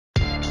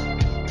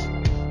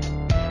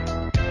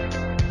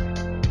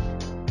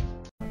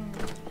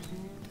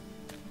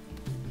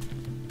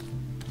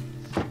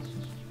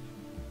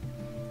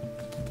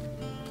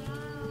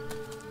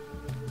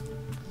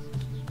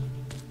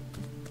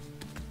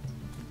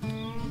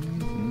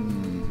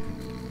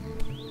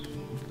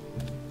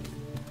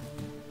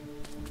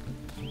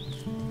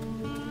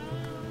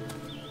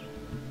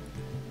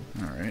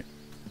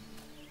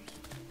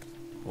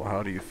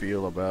how do you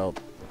feel about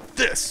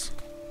this?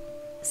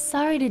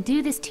 Sorry to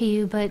do this to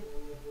you, but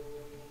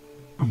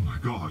Oh my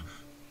god,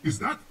 is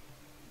that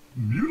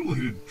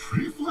mutilated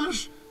tree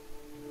flesh?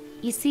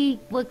 you see,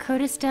 what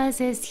Curtis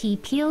does is he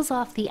peels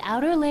off the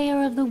outer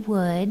layer of the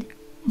wood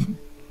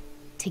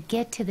to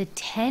get to the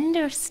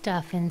tender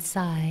stuff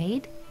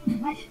inside.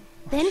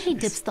 Then he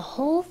dips the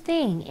whole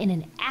thing in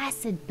an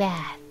acid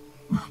bath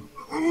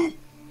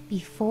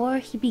before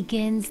he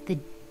begins the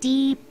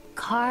deep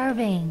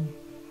carving.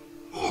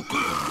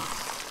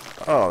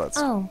 Oh, that's...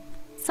 Oh,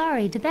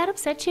 sorry, did that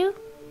upset you?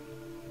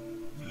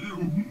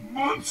 You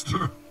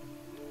monster!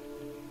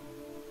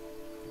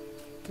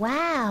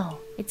 Wow,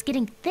 it's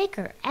getting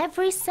thicker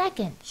every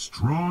second.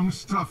 Strong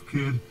stuff,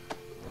 kid.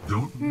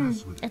 Don't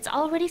mess with it. It's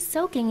already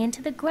soaking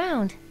into the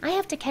ground. I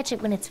have to catch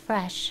it when it's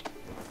fresh.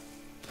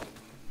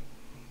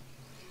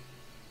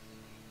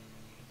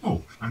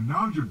 Oh, and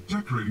now you're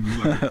decorating me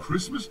like a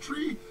Christmas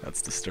tree?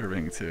 That's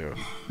disturbing, too.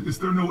 Is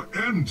there no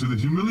end to the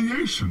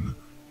humiliation?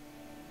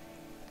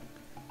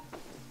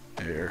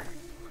 Here.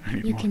 I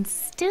need You more. can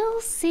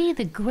still see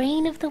the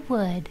grain of the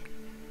wood.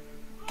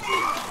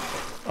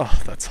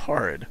 Oh, that's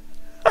horrid.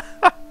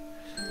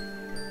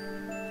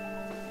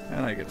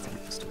 And I get to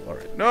keep this tool.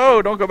 Alright.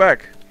 No, don't go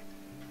back!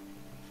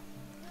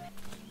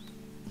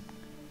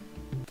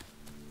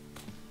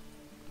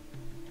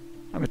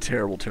 I'm a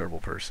terrible, terrible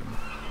person.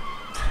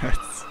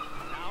 That's...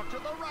 Now to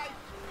the right.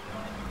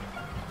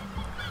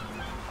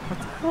 What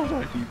the hell do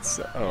I need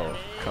so... Oh,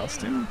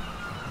 costume?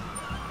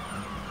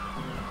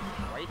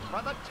 Wait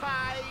for the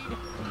tide.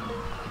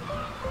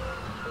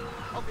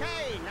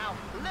 Okay, now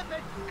flip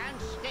it and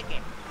stick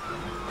it.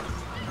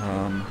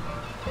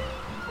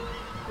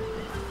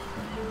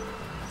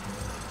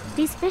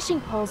 These fishing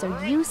poles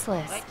are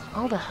useless.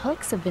 All the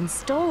hooks have been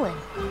stolen.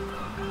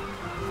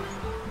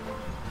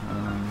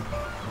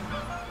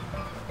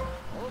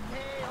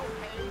 Okay,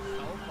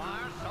 so far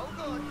so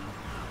good.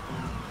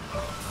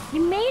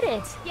 You made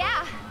it!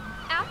 Yeah.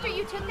 After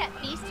you took that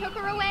beast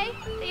hooker away,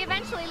 they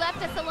eventually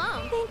left us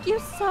alone. Thank you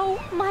so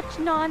much,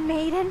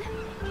 non-maiden.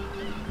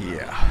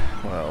 Yeah,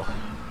 well...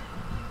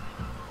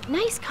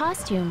 Nice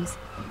costumes.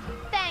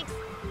 Thanks.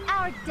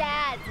 Our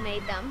dads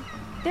made them.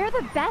 They're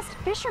the best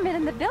fishermen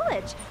in the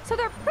village, so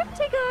they're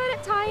pretty good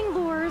at tying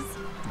lures.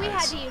 We had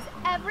Nice. to use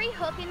every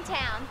hook in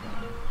town,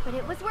 but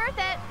it was worth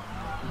it.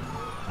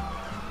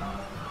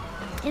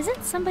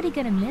 Isn't somebody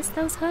gonna miss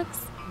those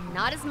hooks?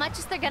 Not as much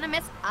as they're gonna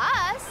miss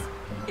us.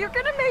 You're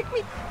gonna make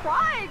me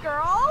cry,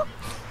 girl.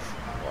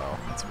 Wow,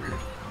 that's weird.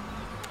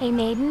 Hey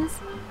maidens,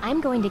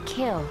 I'm going to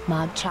kill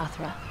Mog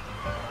Chothra.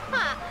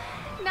 Huh.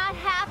 Not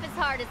half as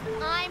hard as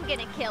I'm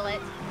gonna kill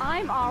it.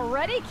 I'm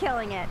already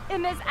killing it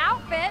in this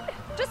outfit,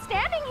 just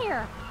standing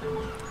here.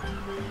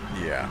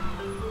 Yeah.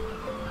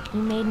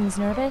 You maidens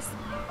nervous?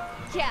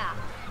 Yeah.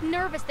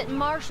 Nervous that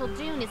Marshall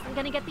Dune isn't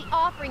gonna get the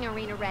offering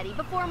arena ready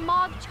before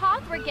Mog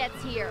Chothra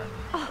gets here.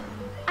 Oh,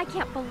 I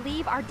can't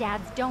believe our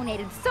dad's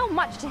donated so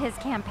much to his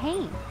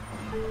campaign.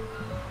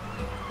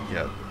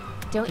 Yeah.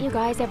 Don't you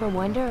guys ever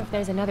wonder if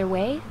there's another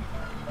way?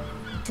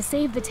 To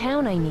save the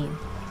town, I mean.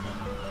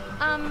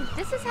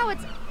 This is how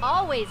it's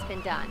always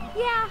been done.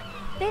 Yeah,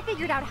 they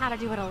figured out how to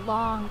do it a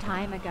long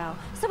time ago,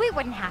 so we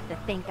wouldn't have to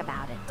think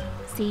about it.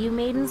 See you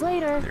maidens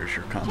later. There's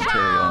your commentary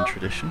on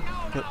tradition.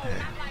 But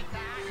hey.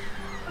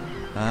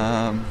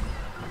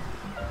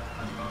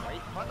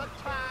 Wait for the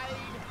tide.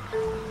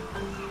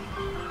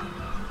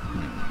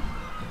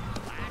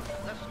 That's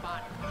the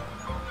spot.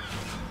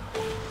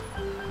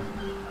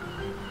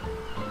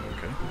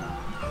 Okay.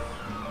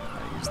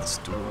 I use the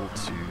stool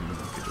to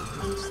get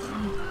over this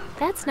thing.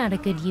 That's not a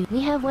good use.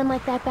 We have one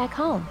like that back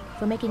home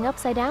for making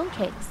upside down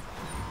cakes.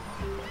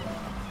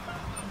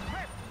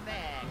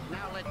 Perfect.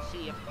 Now let's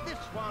see if this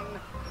one.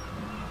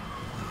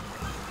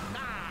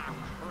 Ah,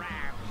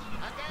 crabs.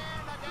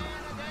 Again.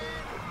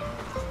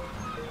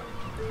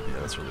 Yeah,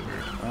 that's really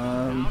weird.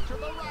 Now to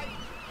the right.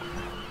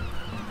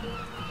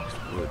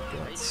 Wood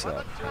got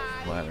sap.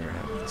 Ladder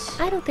have this.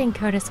 I don't think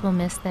Curtis will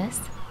miss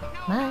this.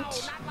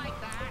 Much. Not like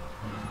that.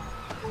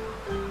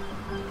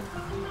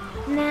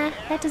 Nah,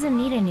 that doesn't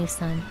need a new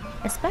son.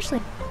 Especially...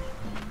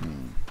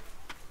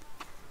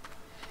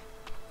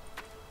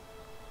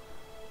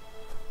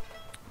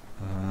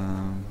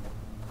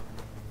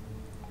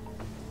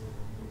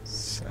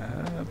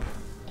 Sap.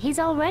 He's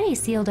already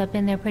sealed up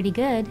in there pretty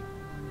good.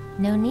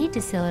 No need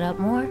to seal it up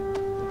more.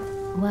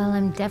 Well,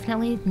 I'm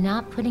definitely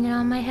not putting it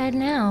on my head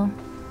now.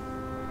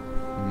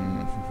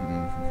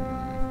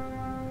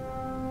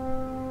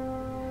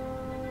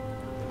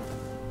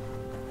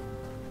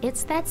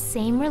 It's that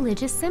same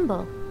religious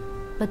symbol,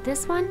 but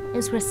this one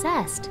is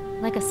recessed,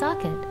 like a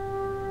socket.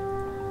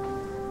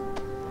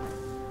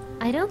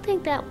 I don't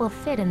think that will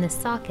fit in this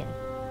socket.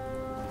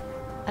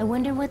 I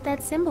wonder what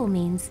that symbol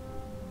means.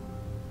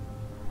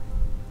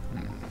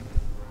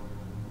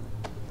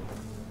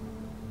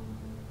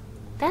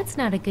 That's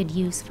not a good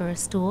use for a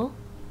stool.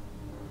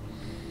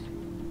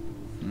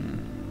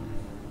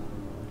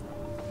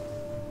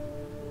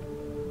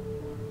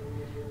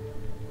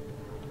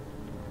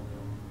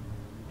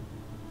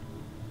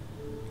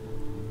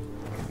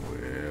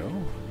 Well,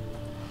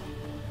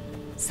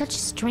 such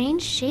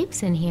strange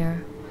shapes in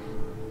here.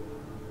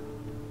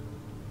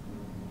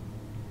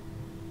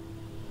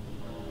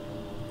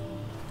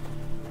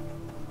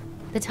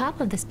 The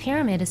top of this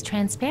pyramid is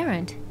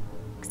transparent.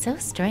 So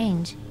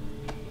strange.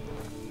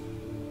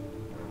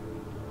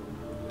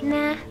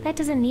 Nah, that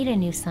doesn't need a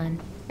new sun.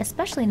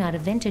 Especially not a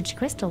vintage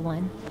crystal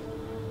one.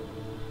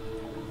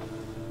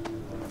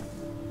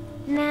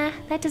 Nah,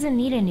 that doesn't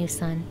need a new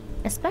sun.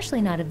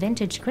 Especially not a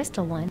vintage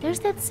crystal one.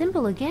 There's that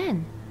symbol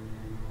again.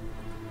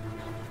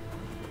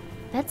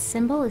 That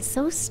symbol is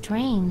so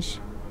strange,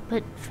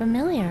 but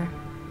familiar.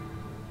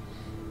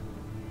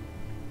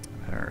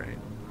 Alright.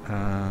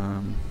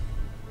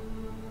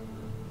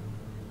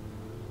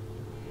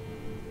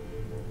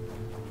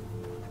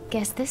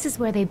 Guess this is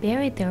where they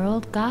buried their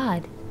old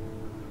god.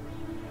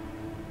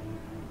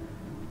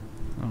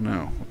 I don't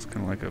know. It's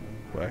kind of like a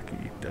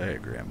wacky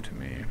diagram to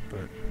me,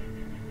 but...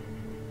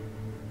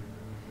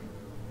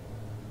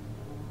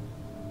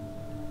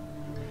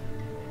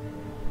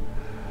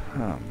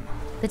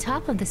 The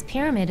top of this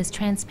pyramid is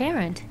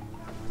transparent.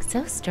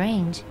 So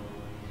strange.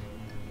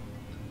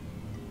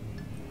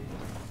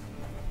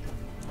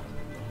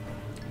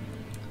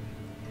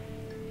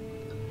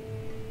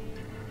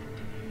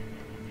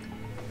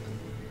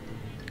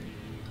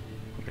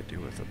 What do I do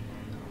with a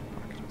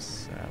pocket of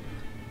sap?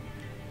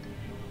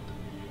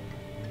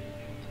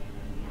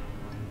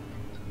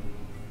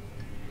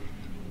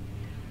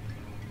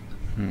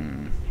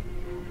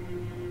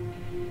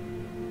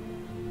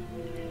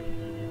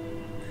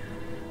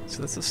 So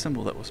that's a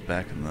symbol that was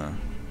back in the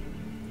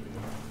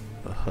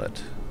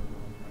hut.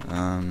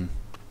 Go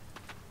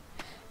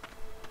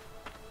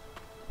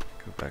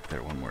back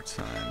there one more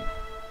time.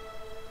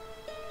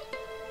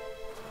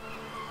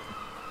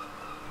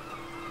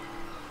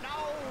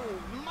 No,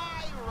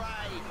 my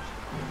right.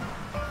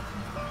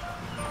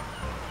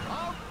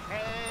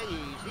 Okay,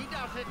 easy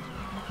does it.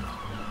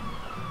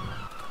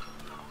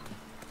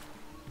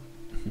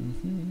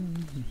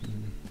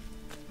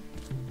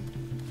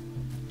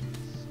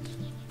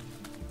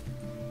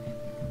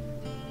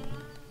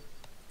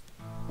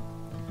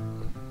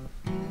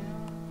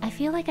 I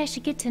feel like I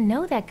should get to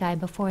know that guy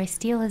before I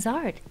steal his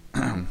art.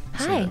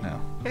 Hi.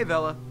 Now. Hey,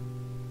 Bella.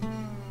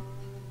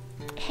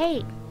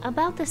 Hey,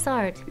 about this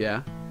art.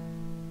 Yeah?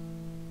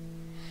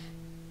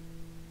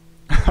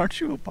 Aren't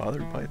you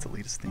bothered by its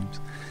elitist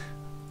themes?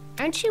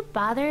 Aren't you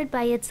bothered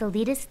by its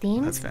elitist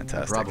themes? That's I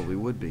fantastic. probably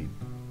would be,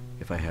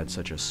 if I had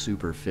such a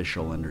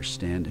superficial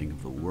understanding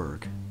of the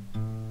work.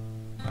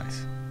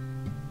 Nice.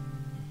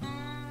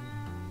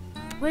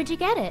 Where'd you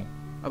get it?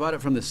 I bought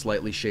it from this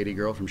slightly shady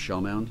girl from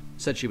Shellmound.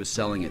 Said she was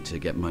selling it to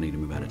get money to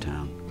move out of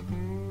town.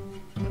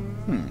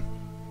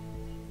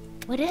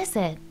 What is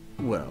it?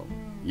 Well,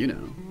 you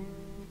know.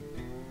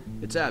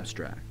 It's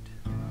abstract.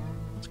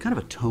 It's kind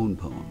of a tone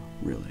poem,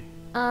 really.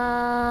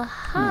 Huh.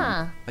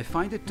 I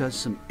find it does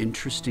some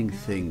interesting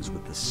things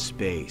with the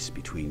space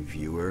between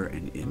viewer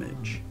and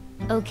image.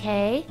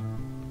 Okay.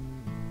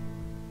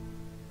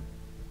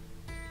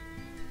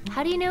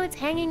 How do you know it's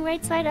hanging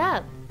right side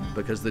up?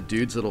 Because the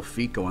dude's little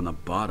feet go on the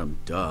bottom,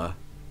 duh.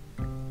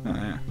 Oh,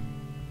 yeah.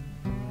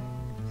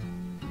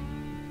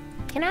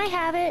 Can I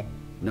have it?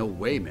 No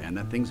way, man,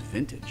 that thing's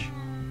vintage.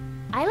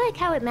 I like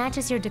how it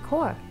matches your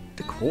decor.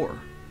 Decor?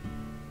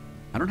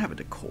 I don't have a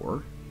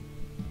decor.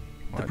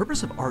 The What?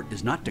 purpose of art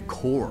is not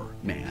decor,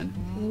 man.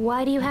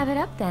 Why do you have it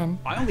up then?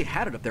 I only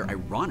had it up there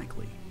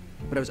ironically,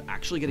 but I was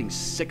actually getting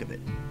sick of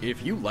it.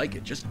 If you like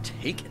it, just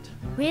take it.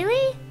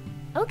 Really?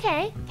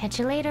 Okay. Catch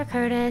you later,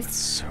 Curtis.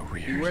 So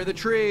Beware weird. the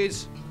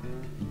trees.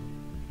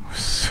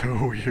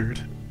 So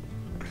weird.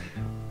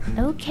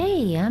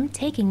 Okay, I'm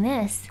taking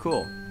this.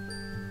 Cool.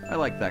 I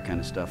liked that kind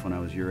of stuff when I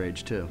was your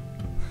age, too.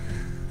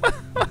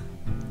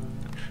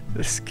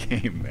 This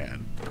game,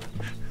 man.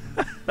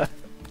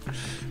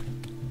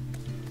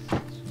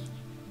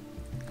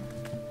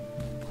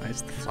 Why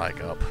is the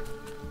flag up?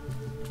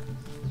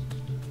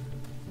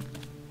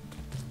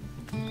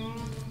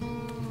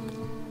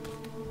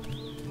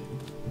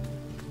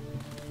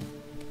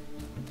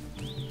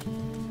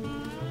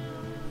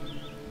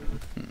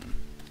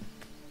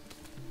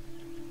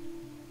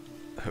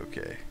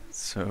 Okay,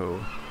 so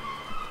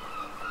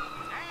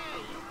Hey,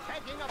 you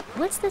taking a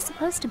What's this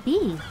supposed to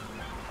be?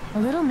 A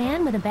little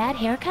man with a bad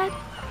haircut?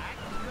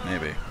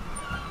 maybe.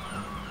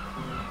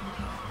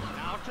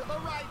 now to the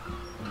right.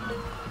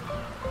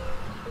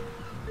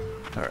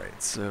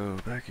 Alright, so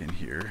back in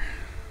here.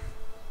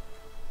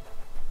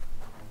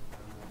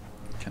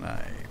 Can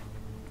I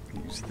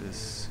use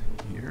this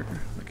here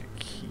like a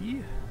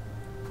key?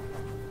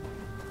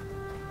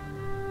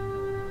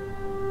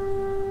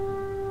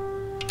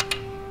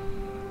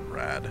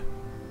 Rad.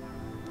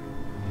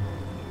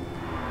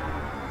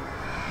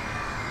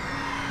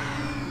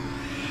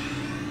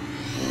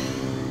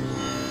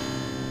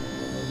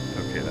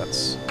 Okay,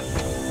 that's...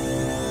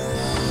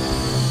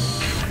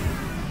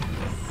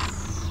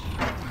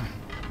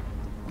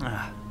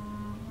 Ah,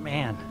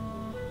 man,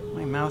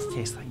 my mouth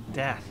tastes like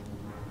death.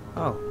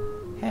 Oh,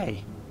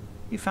 hey,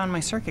 you found my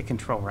circuit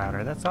control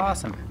router. That's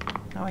awesome.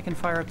 Now I can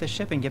fire up the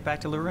ship and get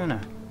back to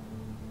Loruna.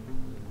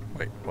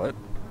 Wait, what?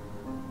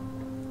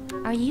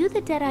 Are you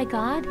the Deadeye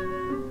God?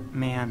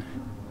 Man,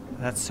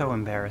 that's so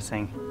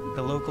embarrassing.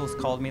 The locals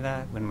called me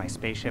that when my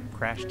spaceship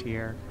crashed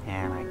here,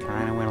 and I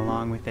kind of went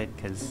along with it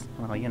because,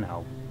 well, you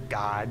know,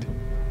 God.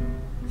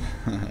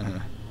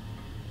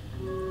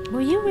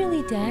 Were you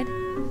really dead?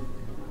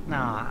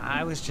 Nah,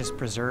 I was just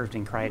preserved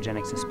in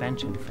cryogenic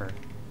suspension for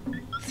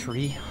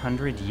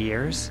 300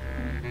 years?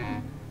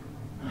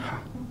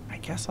 I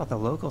guess all the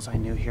locals I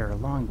knew here are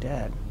long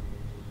dead.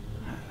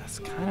 That's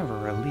kind of a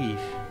relief.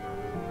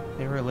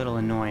 They were a little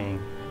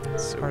annoying.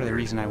 It's part of the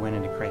reason I went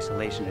into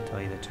crysolation, to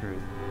tell you the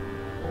truth.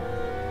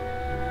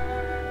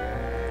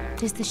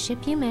 Does the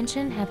ship you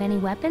mentioned have any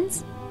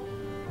weapons?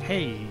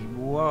 Hey,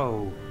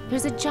 whoa.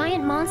 There's a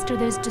giant monster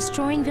that is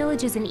destroying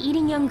villages and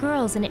eating young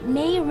girls, and it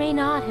may or may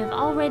not have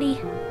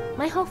already...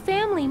 My whole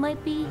family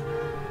might be...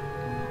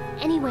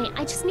 Anyway,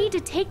 I just need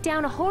to take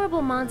down a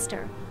horrible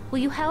monster. Will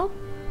you help?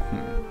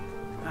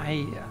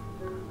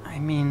 I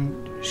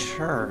mean,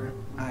 sure.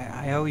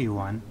 I owe you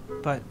one.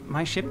 But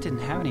my ship didn't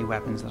have any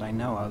weapons that I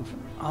know of.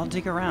 I'll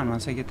dig around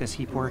once I get this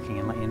heap working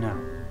and let you know.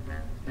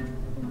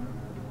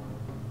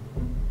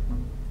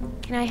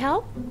 Can I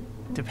help?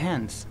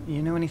 Depends.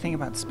 You know anything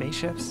about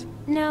spaceships?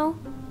 No.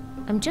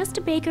 I'm just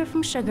a baker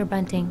from Sugar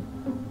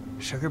Bunting.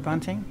 Sugar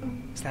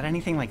Bunting? Is that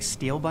anything like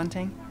Steel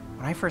Bunting?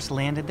 When I first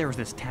landed, there was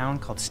this town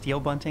called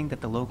Steel Bunting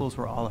that the locals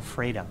were all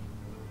afraid of.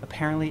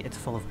 Apparently, it's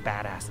full of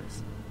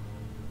badasses.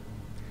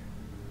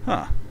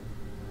 Huh.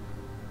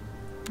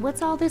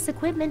 What's all this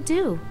equipment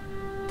do?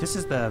 This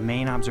is the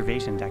main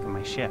observation deck of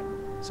my ship.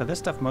 So this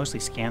stuff mostly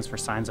scans for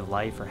signs of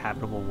life or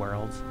habitable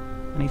worlds.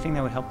 Anything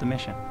that would help the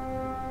mission.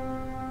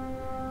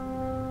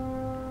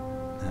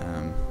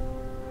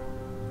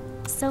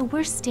 So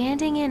we're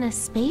standing in a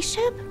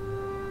spaceship?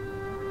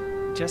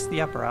 Just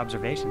the upper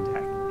observation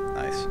deck.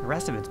 Nice. The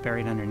rest of it's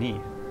buried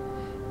underneath.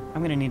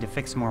 I'm gonna need to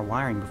fix some more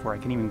wiring before I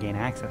can even gain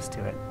access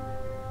to it.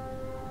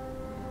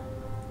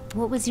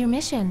 What was your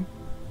mission?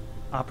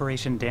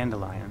 Operation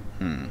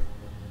Dandelion.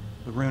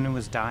 Loruna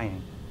was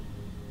dying.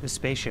 The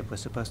spaceship was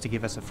supposed to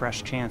give us a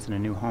fresh chance and a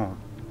new home.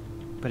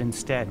 But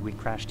instead, we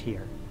crashed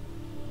here.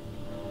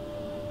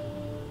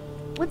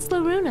 What's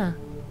Loruna?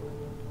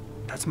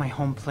 That's my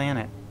home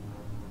planet.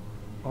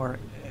 Or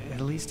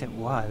at least it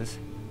was.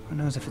 Who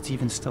knows if it's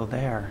even still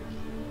there.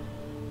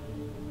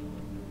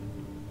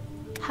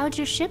 How'd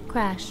your ship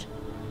crash?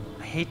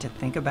 I hate to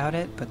think about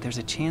it, but there's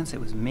a chance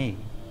it was me.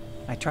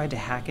 I tried to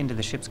hack into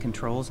the ship's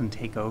controls and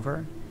take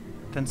over.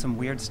 Then some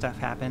weird stuff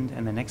happened,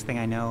 and the next thing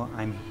I know,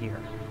 I'm here.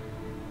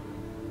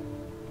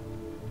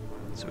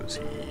 So is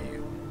he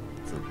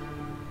the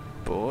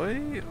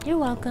boy? You're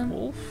welcome.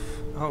 Wolf?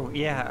 Oh,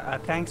 yeah,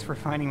 thanks for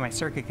finding my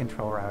circuit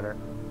control router.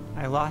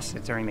 I lost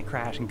it during the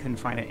crash and couldn't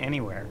find it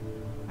anywhere.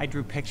 I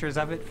drew pictures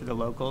of it for the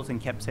locals and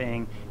kept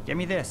saying, "Give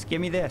me this, give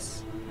me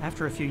this."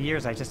 After a few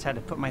years, I just had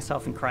to put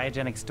myself in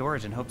cryogenic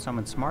storage and hope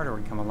someone smarter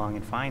would come along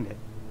and find it.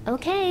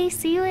 Okay,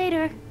 see you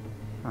later.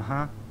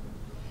 Uh-huh.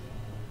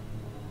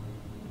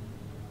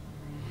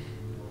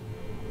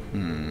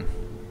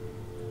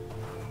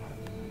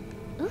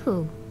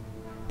 Ooh,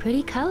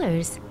 pretty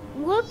colors.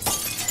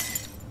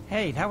 Whoops.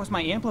 Hey, that was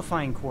my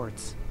amplifying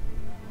quartz.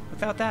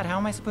 Without that, how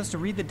am I supposed to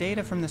read the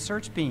data from the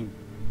search beam?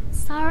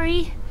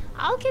 Sorry.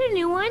 I'll get a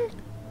new one.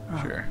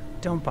 Sure.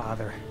 Don't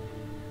bother.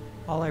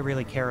 All I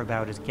really care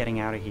about is getting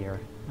out of here,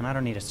 and I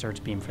don't need a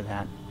search beam for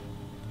that.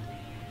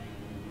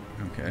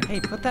 Okay. Hey,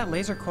 put that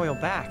laser coil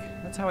back.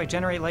 That's how I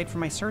generate light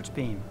from my search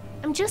beam.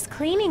 I'm just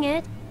cleaning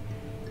it.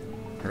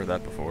 Heard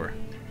that before.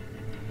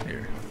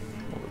 Here.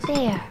 What was it?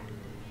 There.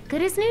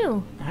 Good as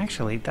new.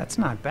 Actually, that's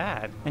not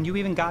bad. And you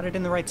even got it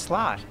in the right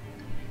slot.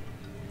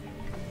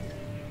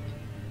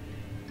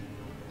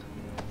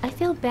 I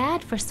feel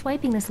bad for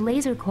swiping this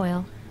laser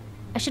coil.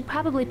 I should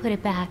probably put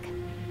it back.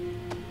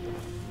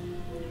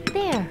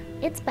 There,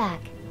 it's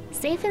back.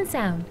 Safe and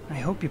sound. I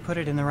hope you put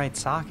it in the right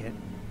socket.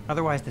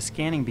 Otherwise, the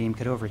scanning beam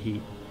could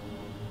overheat.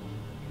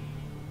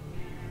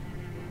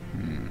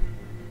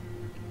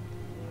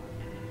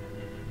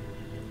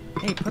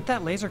 Hey, put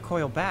that laser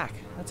coil back.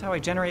 That's how I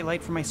generate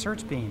light from my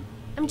search beam.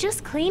 I'm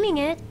just cleaning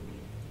it.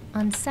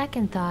 On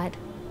second thought,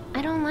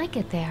 I don't like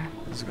it there.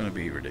 This is gonna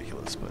be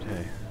ridiculous, but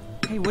hey.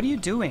 Hey, what are you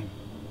doing?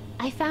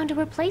 I found a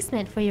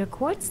replacement for your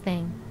quartz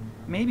thing.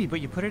 Maybe, but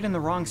you put it in the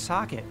wrong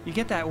socket. You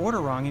get that order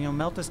wrong and you'll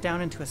melt us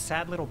down into a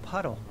sad little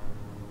puddle.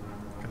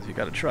 Because you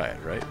gotta try it,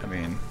 right? I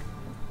mean...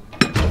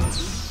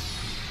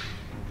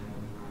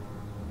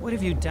 What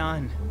have you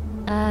done?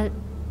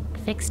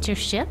 Fixed your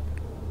ship?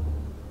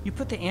 You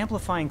put the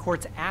amplifying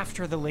quartz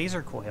after the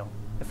laser coil.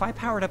 If I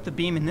powered up the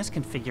beam in this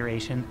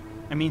configuration,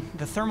 I mean,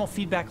 the thermal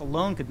feedback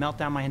alone could melt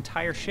down my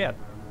entire ship.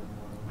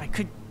 I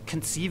could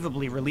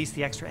conceivably release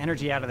the extra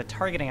energy out of the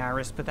targeting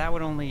iris, but that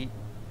would only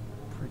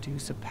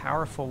produce a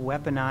powerful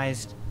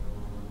weaponized...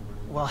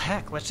 Well,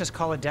 heck, let's just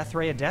call a death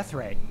ray a death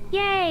ray.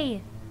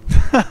 Yay!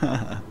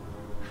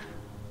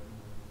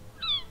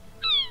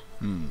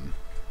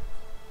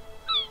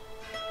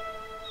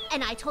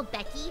 And I told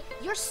Becky,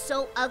 "You're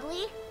so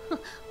ugly.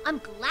 I'm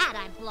glad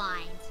I'm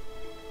blind."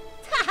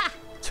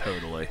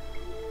 Totally.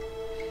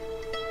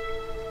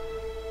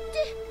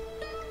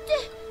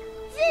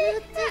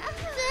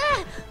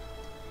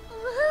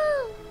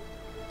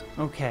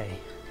 Okay.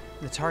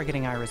 The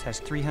targeting iris has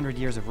 300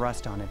 years of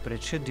rust on it, but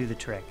it should do the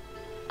trick.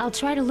 I'll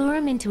try to lure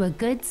him into a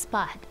good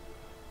spot.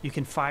 You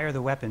can fire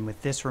the weapon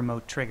with this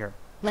remote trigger.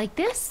 Like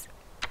this?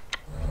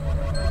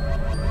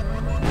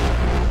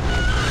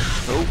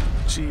 Oh,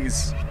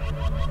 jeez.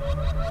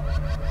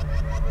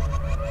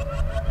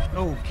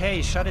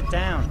 Okay, shut it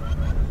down.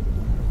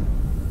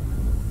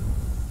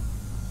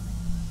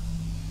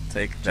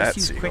 Take that, Just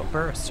use Seal. quick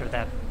bursts, or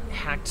that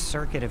hacked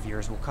circuit of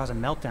yours will cause a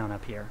meltdown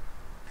up here.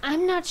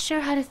 I'm not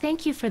sure how to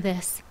thank you for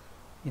this.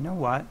 You know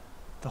what?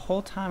 The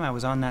whole time I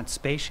was on that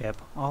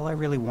spaceship, all I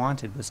really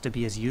wanted was to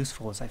be as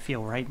useful as I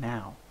feel right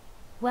now.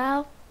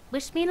 Well,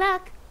 wish me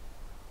luck.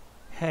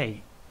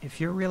 Hey, if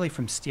you're really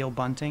from Steel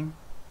Bunting,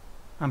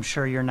 I'm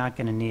sure you're not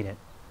gonna need it.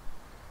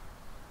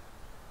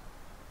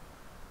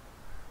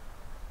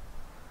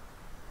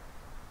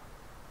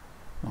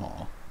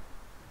 Aw.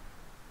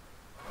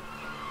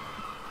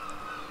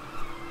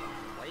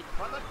 Wait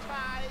for the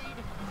tide.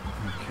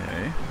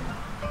 Okay.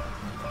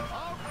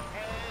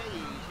 Okay,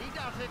 easy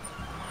does it.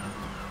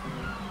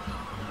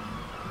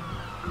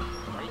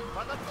 Wait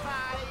for the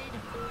tide.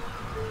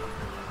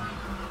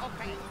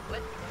 Okay,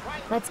 let's try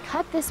it. Let's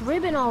cut this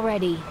ribbon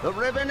already. The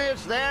ribbon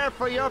is there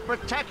for your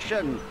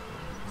protection.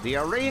 The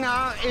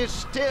arena is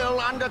still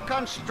under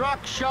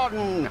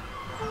construction.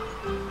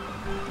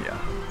 Yeah,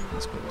 I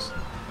suppose.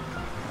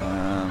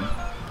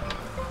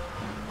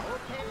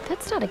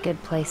 That's not a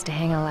good place to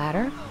hang a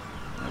ladder.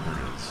 Never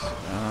is.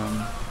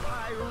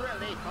 I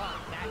really thought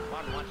that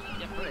one was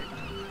different.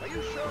 Are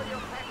you sure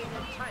you're packing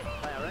it tight,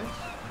 Clarence?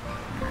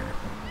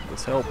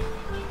 Let's help.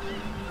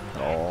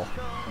 At all.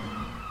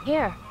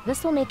 Here,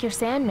 this will make your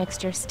sand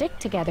mixture stick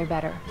together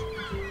better.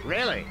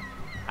 Really?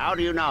 How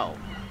do you know?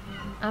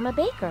 I'm a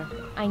baker.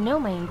 I know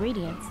my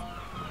ingredients.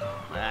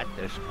 At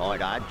this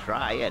point, I'd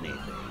try anything.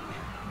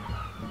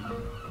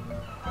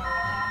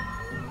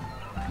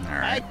 Hey,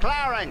 Alright.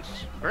 Clarence,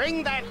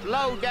 bring that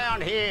load down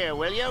here,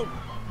 will you?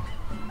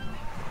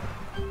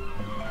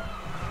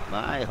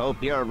 I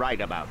hope you're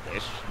right about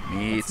this.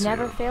 Me It's too.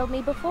 never failed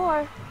me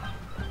before.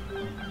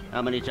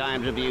 How many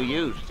times have you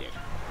used it?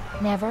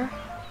 Never.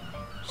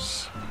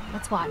 Shh.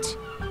 Let's watch.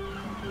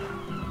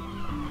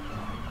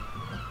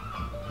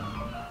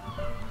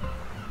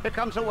 Here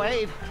comes a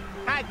wave.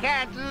 I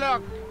can't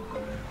look.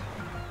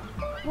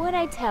 What'd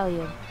I tell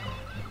you?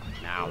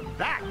 Now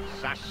that's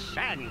a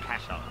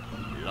sandcastle.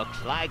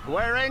 Looks like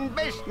we're in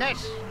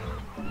business.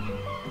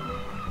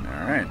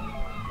 Alright.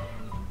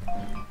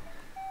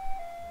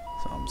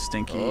 Some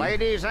stinky.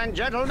 Ladies and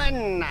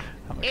gentlemen,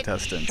 it's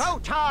contestants.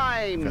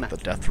 showtime. Got the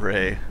death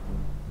ray.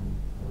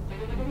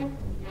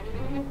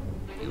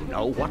 You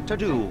know what to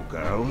do,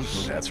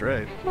 girls. That's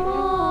right.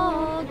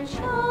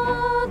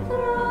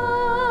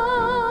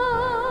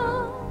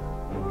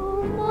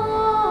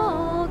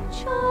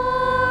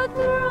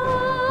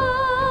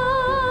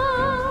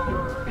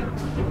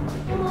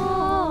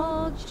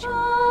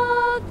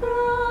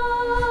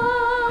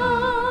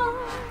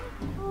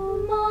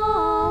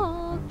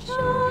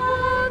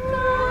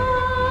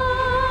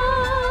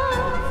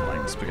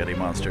 Flying spaghetti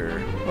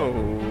monster.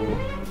 Oh.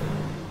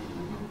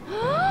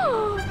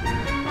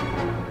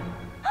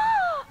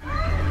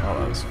 Oh,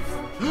 that was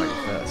quite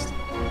fast.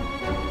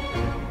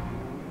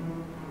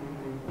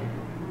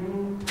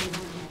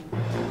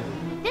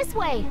 This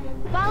way!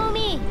 Follow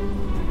me!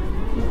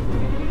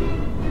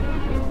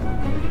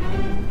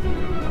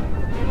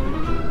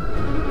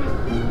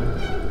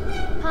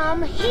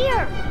 Come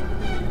here!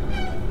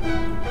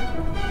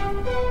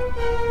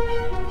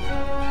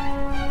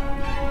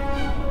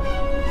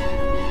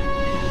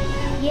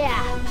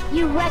 Yeah,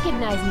 you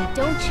recognize me,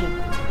 don't you?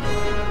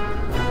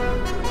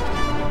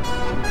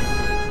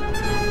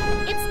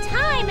 It's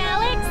time,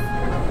 Alex!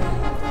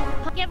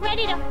 Get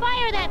ready to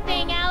fire that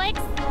thing, Alex!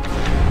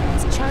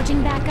 It's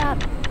charging back up.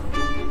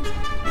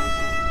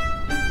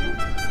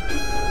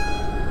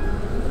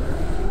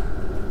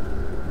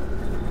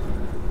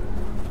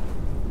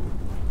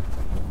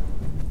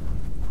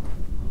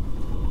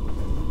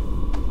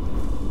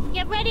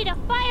 Get ready to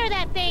fire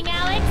that thing,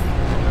 Alex!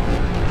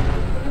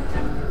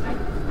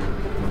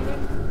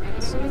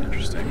 That's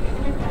interesting.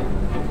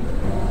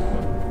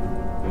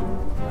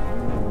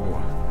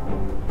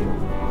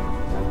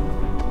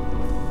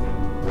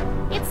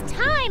 It's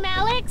time,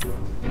 Alex!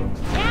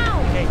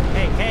 Now!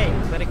 Hey,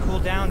 let it cool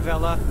down,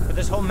 Vela, or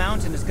this whole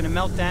mountain is gonna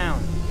melt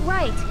down.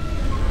 Right.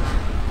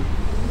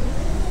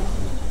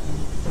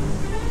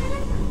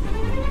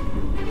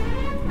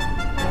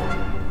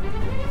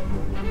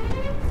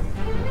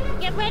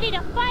 Get ready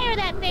to fire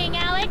that thing,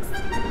 Alex!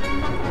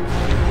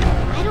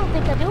 I don't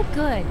think I feel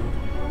good.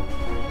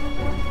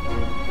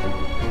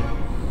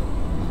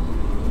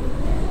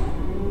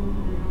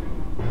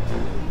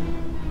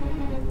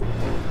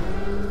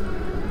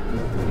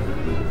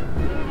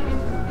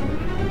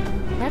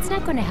 That's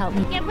not going to help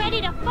me. Get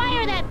ready to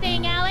fire that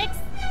thing, Alex!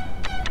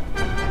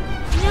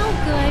 No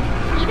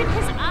good. Even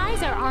his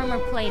eyes are armor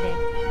plated.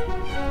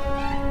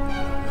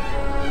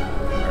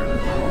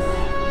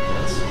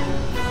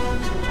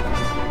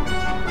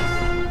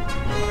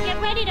 Get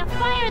ready to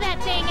fire that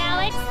thing,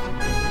 Alex!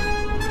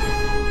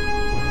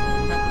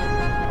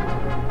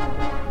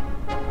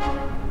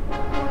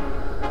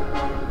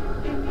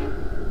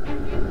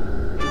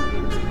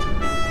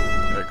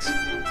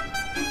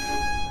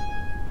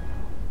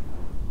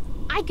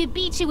 I could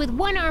beat you with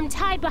one arm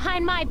tied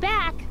behind my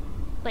back,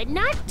 but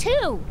not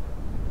two.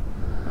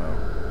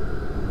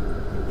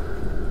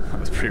 That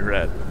was pretty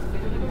red.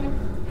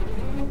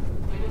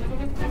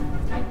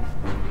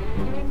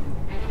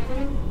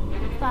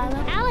 Follow.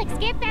 Alex,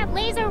 get that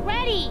laser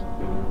ready.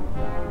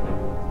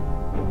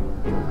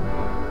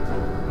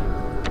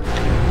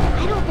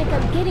 I don't think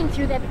I'm getting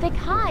through that thick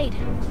hide.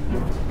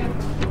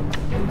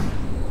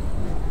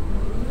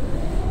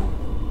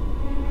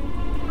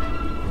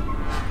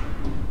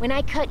 When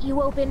I cut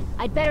you open,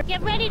 I'd better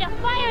get ready to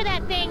fire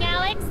that thing,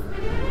 Alex!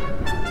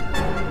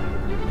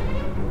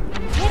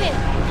 Hit it!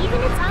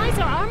 Even its eyes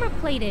are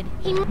armor-plated.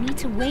 He need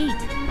to wait.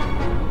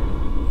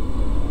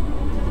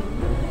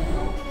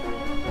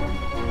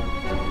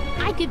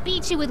 I could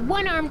beat you with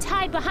one arm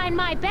tied behind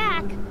my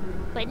back,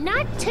 but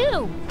not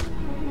two.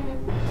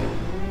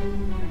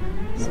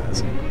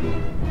 Sassy.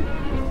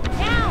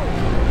 Ow!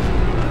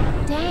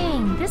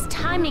 Dang, this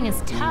timing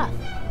is tough.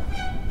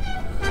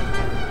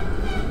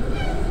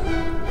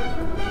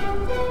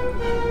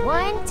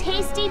 One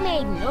tasty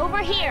maiden over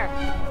here.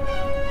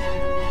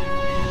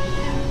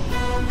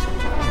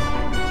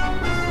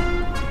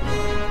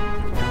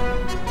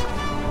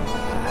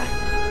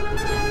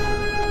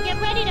 Get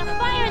ready to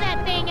fire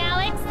that thing,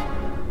 Alex.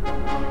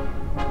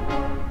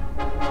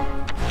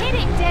 Hit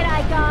it,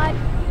 Deadeye God.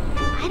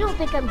 I don't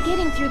think I'm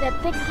getting through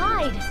that thick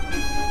hide.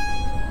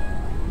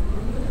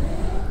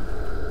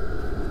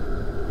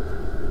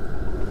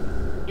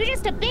 You're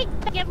just a big...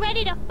 Get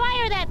ready to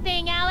fire that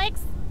thing,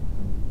 Alex.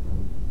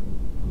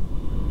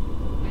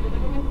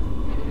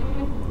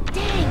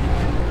 Dang,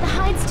 the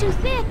hide's too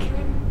thick.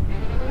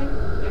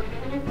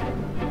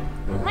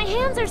 My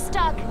hands are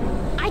stuck.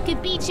 I could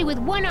beat you with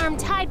one arm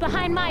tied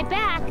behind my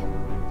back,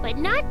 but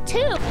not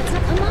two.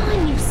 Come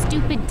on, you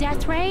stupid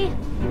death ray.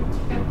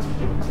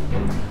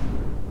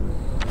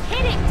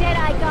 Hit it,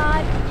 Deadeye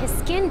God. His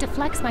skin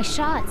deflects my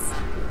shots.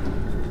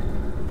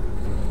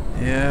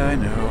 Yeah, I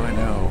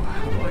know.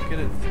 How do I get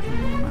it through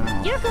the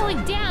mouth? You're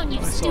going down, you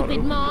I saw it stupid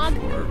open mog.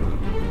 before,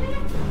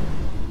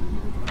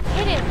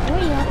 Hit it,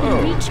 hurry up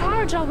and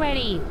recharge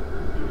already.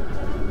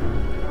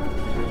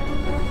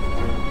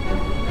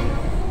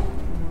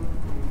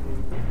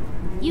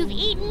 You've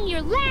eaten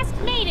your last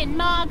maiden,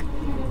 Mog.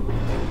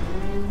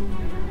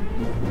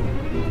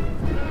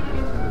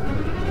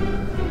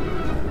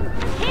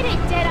 Hit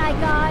it, Deadeye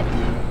God.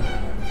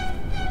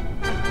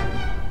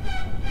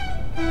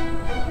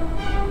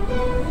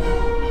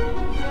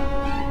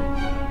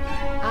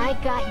 I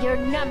got your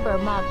number,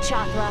 Mog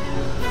Chothra.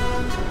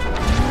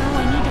 Now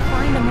I need to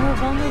find a more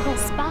vulnerable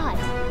spot.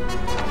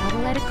 Gotta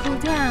let it cool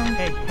down.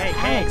 Hey,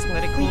 Alex,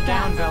 let it we'll cool freak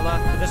down, out.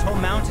 Vela. This whole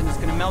mountain is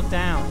gonna melt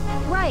down.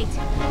 Right.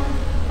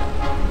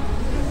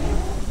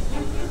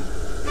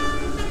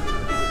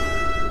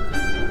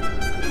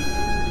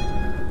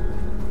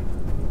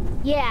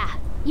 Yeah,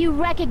 you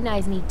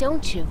recognize me,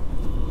 don't you?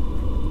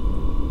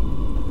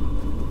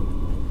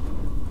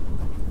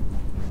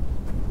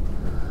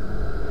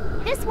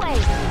 This way!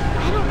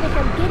 I don't think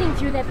I'm getting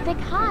through that thick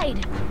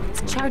hide.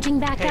 It's charging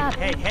back up.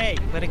 Hey,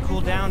 let it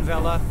cool down,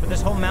 Vela. But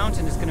this whole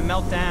mountain is gonna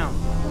melt down.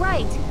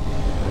 Right.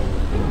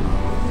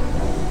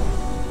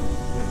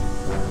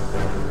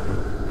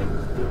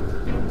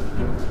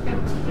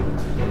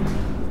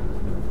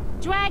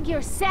 Drag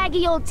your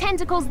saggy old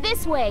tentacles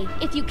this way,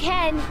 if you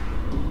can.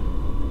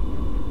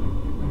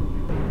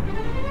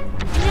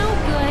 No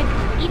good.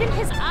 Even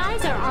his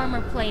eyes are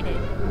armor-plated.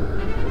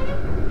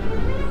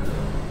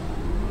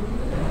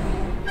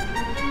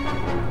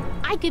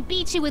 I could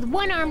beat you with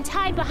one arm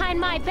tied behind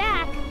my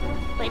back,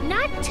 but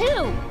not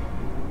two.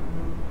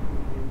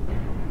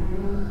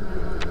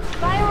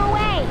 Fire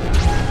away!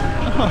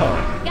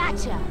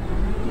 Gotcha.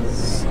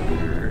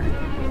 Sucker.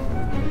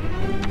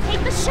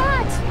 Take the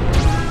shot!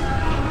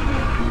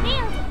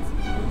 Nailed it!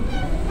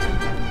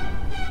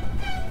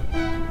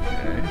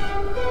 Okay.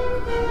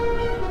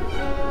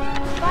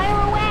 Fire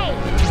away!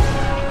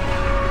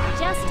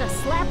 Just a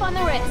slap on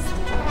the wrist.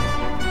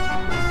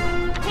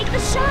 Take the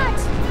shot!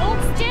 Hold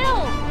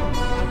still!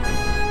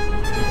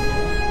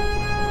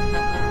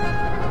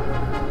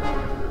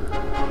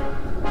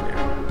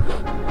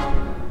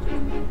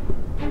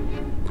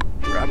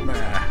 Grab me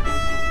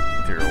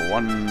with your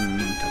one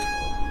tentacle.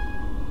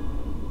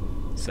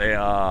 Say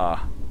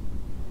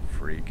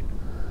freak.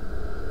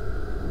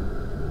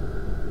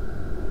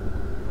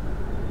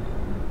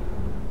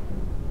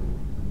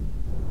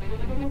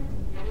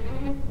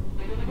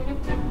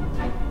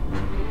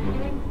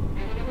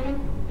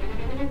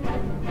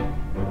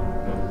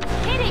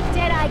 Hit it,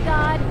 Deadeye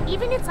God!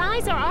 Even its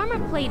eyes are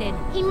armor-plated.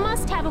 He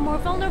must have a more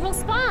vulnerable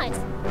spot.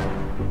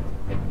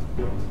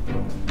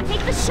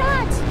 Take the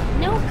shot!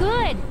 No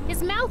good.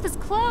 His mouth is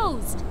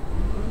closed.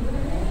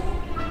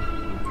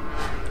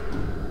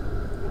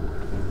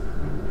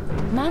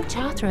 Mog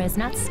Chothra is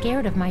not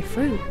scared of my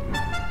fruit.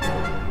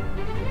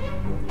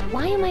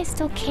 Why am I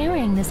still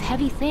carrying this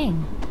heavy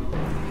thing?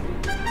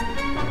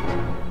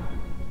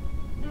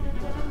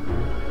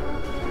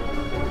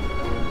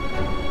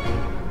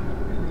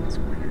 That's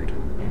weird.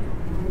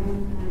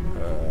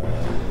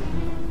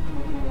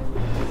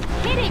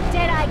 Hit it,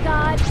 Deadeye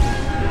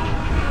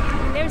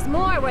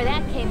more where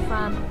that came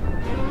from.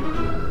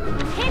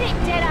 Hit it,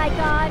 Deadeye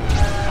God!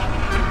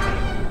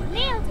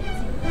 Nailed it!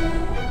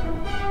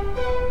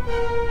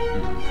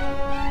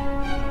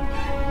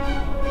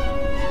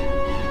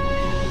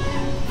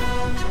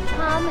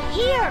 Come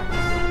here!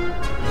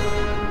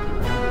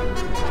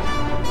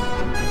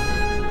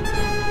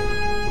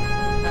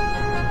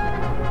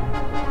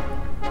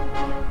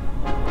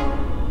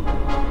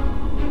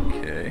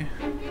 Okay.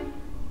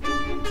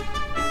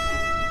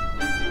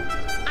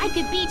 I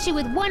could beat you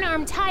with one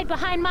arm tied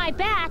behind my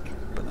back,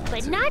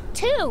 but not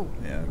two.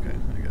 Yeah, okay,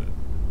 I get it.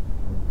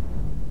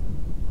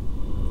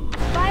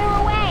 Fire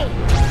away!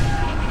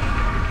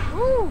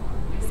 Ooh,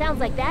 sounds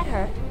like that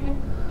hurt.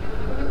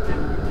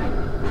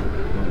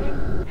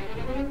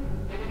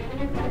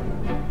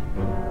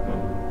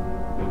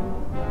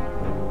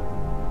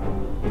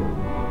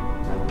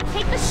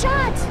 Take the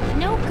shot!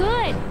 No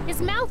good.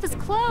 His mouth is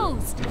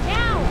closed.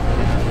 Now!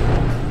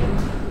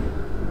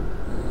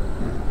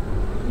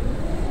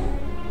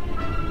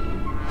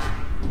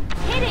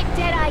 Hit it,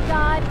 Deadeye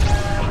God!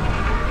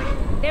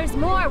 There's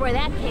more where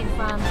that came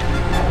from.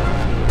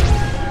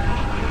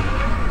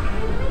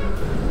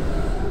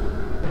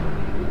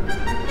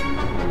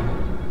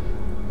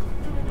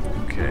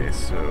 Okay,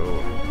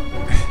 so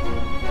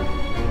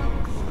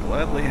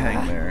gladly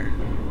hang there.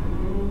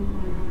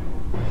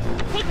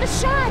 Take the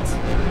shot!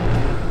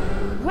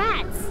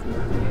 Rats!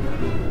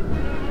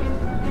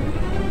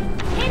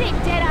 Hit it,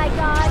 Deadeye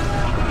God!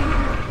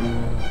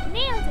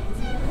 Nailed it!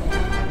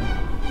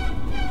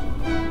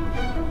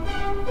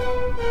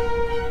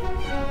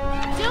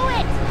 Do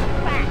it!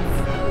 Rats!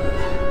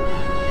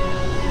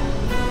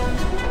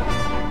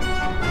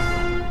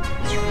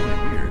 It's really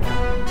weird.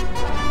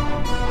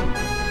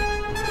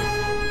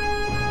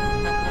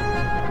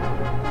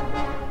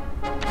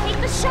 Take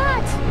the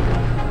shot!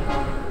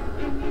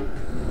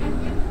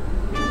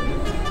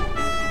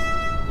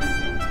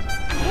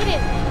 Hit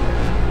it!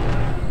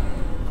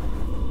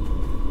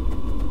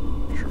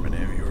 I'm sure many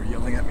of you are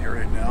yelling at me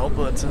right now,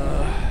 but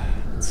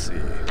let's see.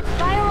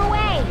 Fire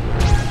away!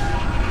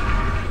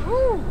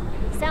 Ooh,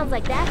 sounds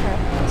like that hurt.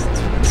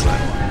 Let's win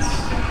silence.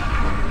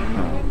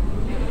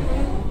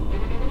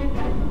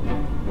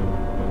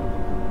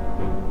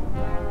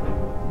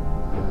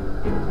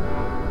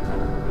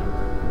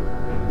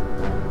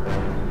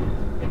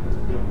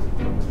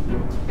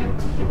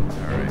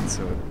 Alright,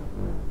 so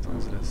as long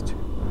as it has two.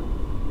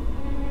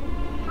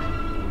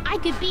 I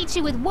could beat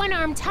you with one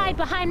arm tied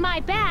behind my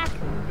back,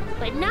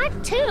 but not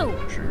two.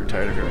 I'm sure you're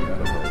tired of hearing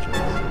that, I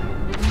apologize.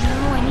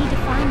 No, I need to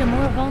find a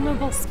more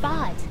vulnerable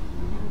spot.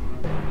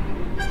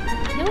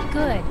 No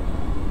good.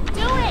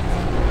 Do it!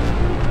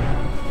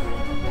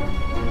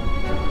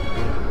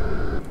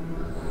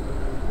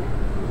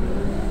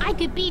 I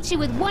could beat you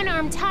with one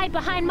arm tied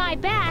behind my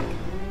back,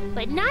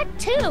 but not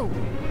two.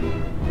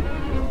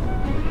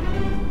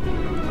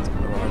 It's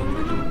kind of odd that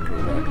they didn't go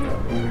back that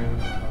way.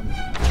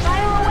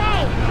 Fire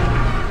away!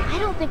 I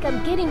don't think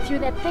I'm getting through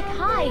that thick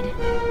hide.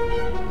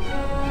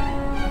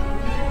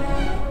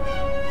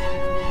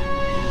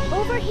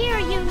 Over here,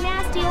 you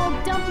nasty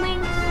old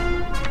dumpling.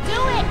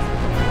 Do it!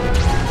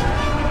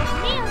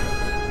 Nailed it.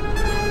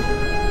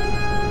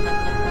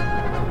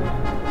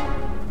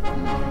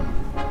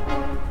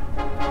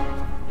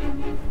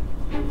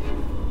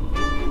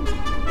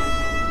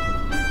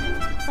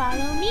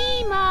 Follow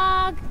me,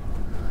 Mog.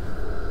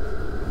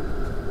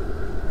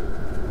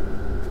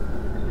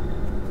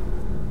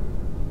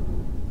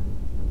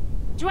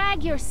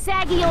 Drag your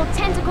saggy old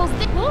tentacles.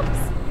 Whoops.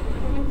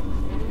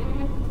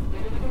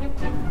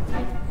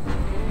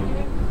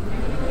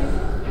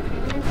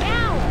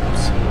 Now.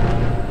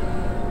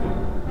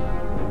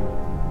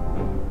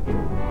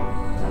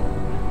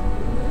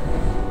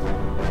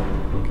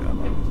 Come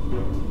on.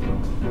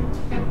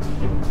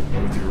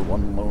 With your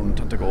one lone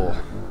tentacle.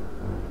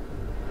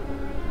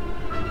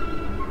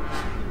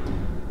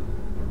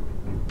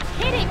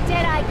 Hit it,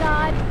 Deadeye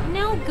God.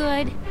 No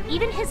good.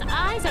 Even his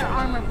eyes are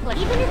armor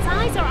plated. Even its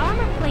eyes are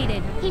armor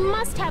plated. He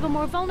must have a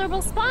more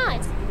vulnerable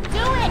spot. Do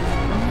it!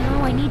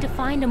 No, I need to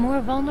find a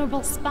more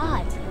vulnerable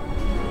spot.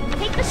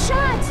 Take the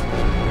shot!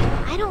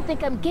 I don't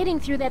think I'm getting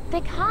through that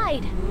thick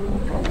hide.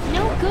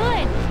 No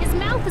good. His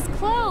mouth is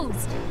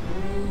closed.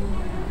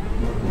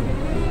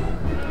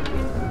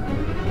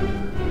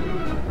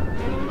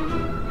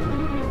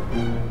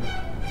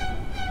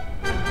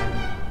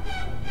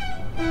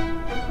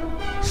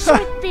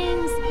 Short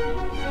things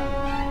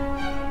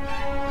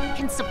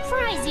can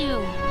surprise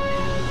you.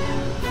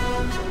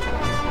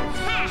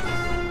 Ha!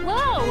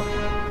 Whoa!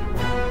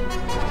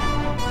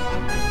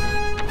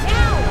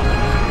 Now!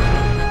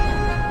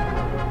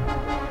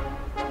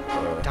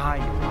 Die,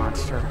 you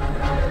monster.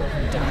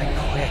 Die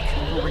quick.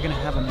 We're gonna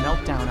have a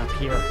meltdown up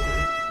here.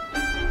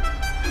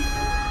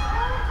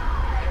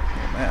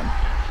 Oh man.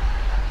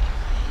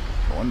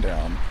 Going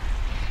down.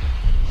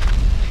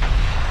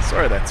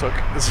 Sorry that took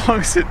as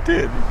long as it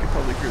did. You could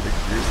probably hear the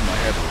gears in my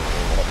head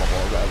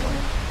rattling.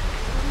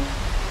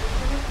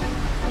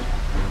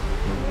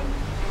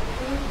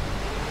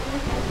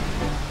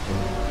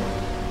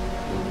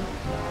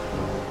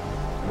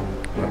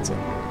 That's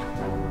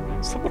unweird.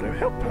 Somebody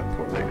help that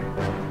poor lady.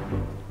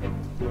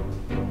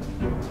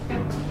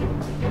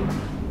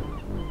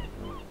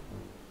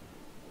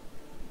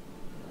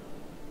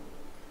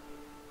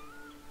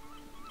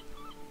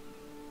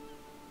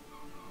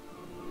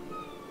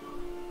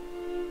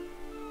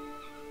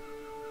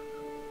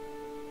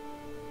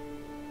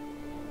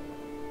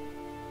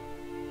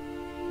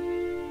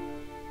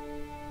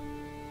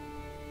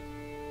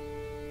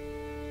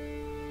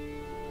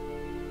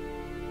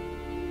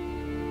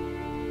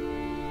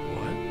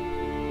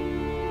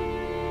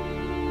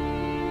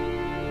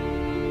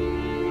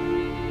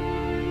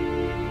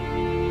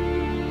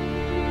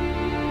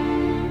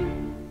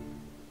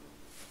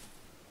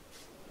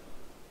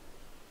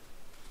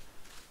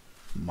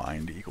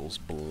 Mind equals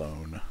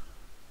blown.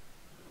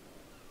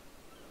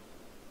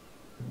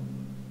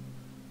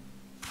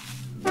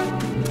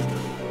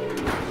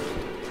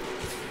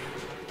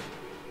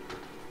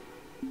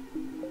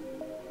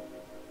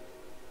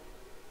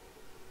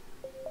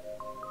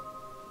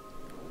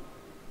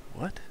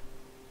 What?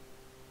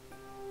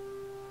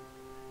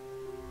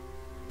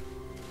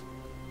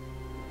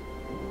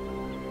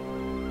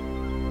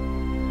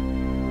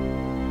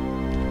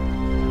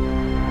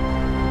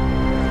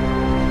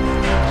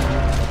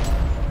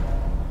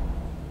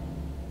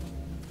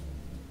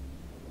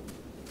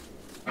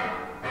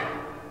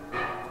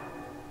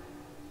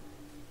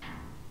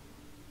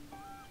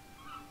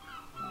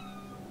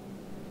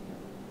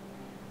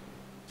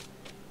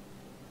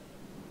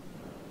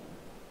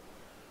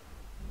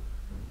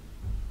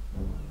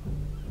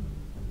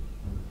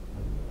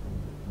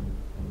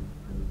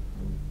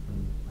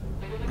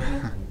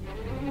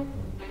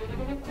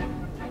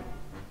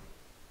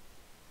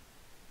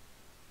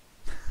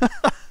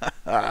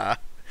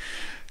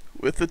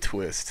 With a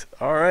twist.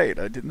 Alright,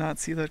 I did not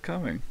see that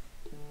coming.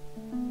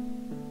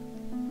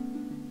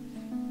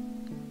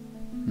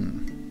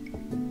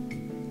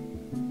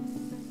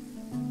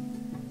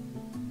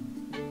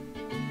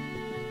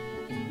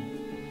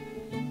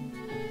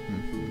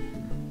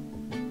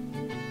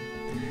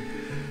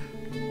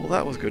 Well,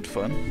 that was good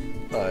fun.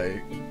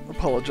 I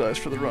apologize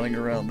for the running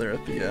around there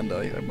at the end.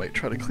 I might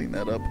try to clean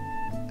that up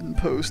in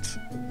post.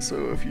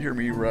 So if you hear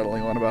me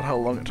rattling on about how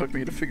long it took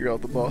me to figure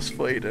out the boss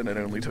fight and it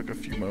only took a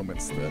few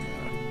moments, then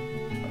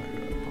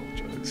I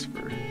apologize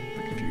for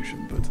the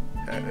confusion, but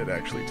it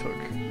actually took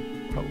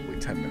probably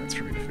 10 minutes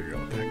for me to figure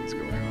out what the heck was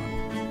going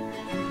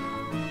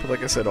on. But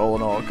like I said, all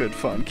in all, good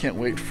fun. Can't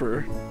wait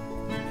for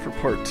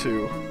part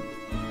 2.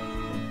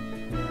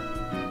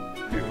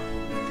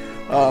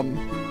 I'm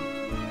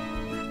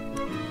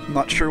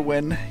not sure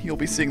when you'll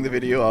be seeing the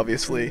video,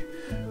 obviously.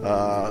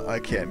 I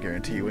can't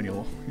guarantee you when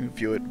you'll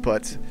view it,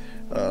 but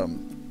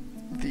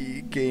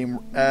the game,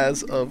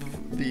 as of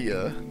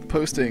the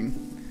posting,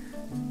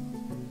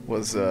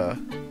 was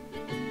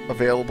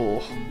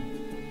available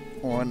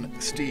on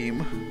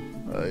Steam.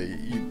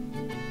 You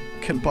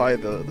can buy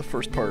the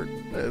first part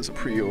as a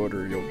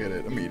pre-order. You'll get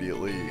it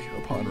immediately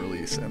upon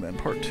release, and then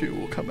part 2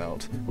 will come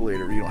out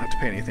later. You don't have to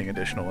pay anything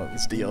additional.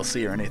 It's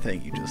DLC or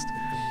anything. You'll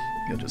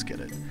just get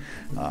it.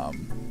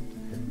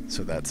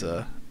 So that's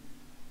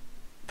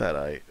that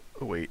I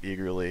await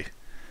eagerly.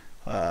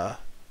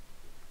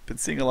 Been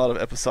seeing a lot of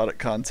episodic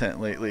content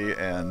lately,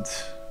 and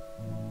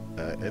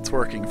it's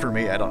working for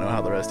me. I don't know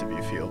how the rest of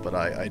you feel, but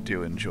I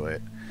do enjoy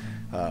it.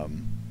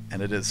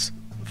 And it is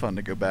fun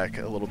to go back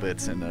a little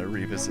bit and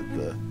revisit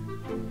the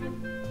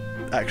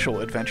actual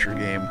adventure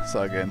game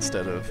saga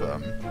instead of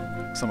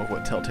some of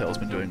what Telltale's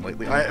been doing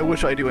lately,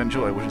 which I do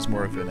enjoy, which is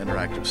more of an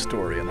interactive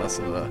story and less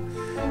of a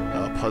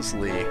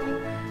puzzly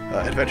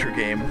adventure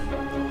game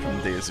from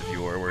the days of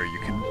yore, where you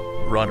can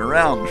run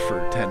around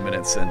for 10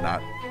 minutes and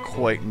not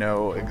quite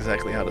know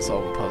exactly how to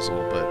solve a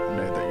puzzle, but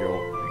know that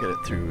you'll get it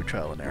through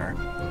trial and error,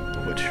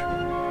 which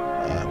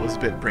was a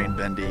bit brain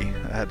bendy.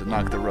 I had to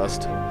knock the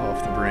rust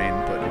off the brain,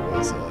 but it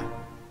was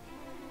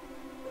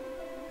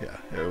yeah,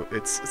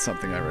 it's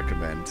something I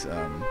recommend.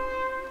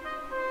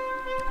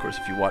 Of course,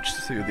 if you watch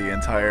through the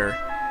entire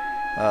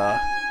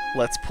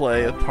Let's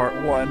Play of Part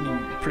 1, you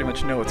pretty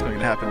much know what's going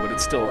to happen, but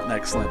it's still an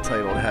excellent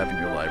title to have in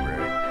your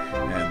library,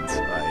 and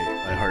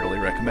I heartily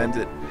recommend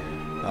it.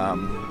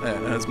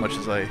 And as much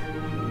as I,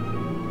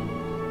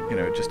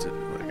 just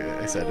like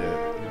I said,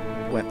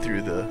 went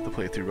through the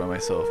playthrough by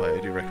myself, I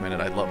do recommend it.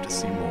 I'd love to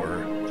see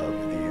more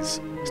of these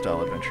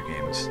style adventure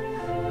games.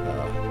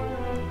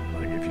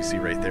 Like if you see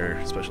right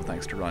there, special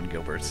thanks to Ron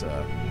Gilbert.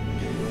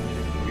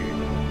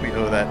 We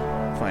owe that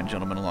fine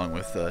gentleman, along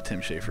with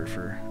Tim Schafer,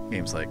 for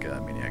games like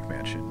Maniac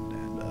Mansion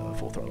and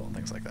Full Throttle and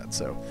things like that.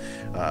 So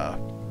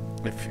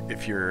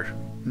if you're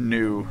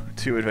new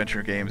to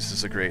adventure games, this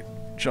is a great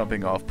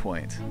jumping off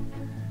point.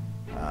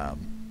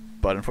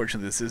 But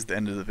unfortunately, this is the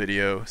end of the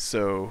video,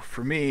 so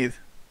for me,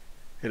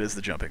 it is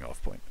the jumping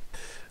off point.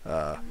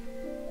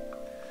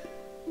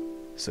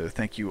 So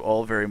thank you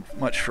all very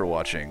much for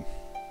watching.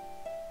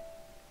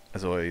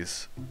 As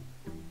always,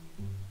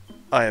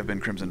 I have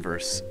been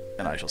KrymsonVerse,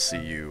 and I shall see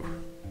you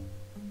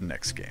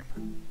next game.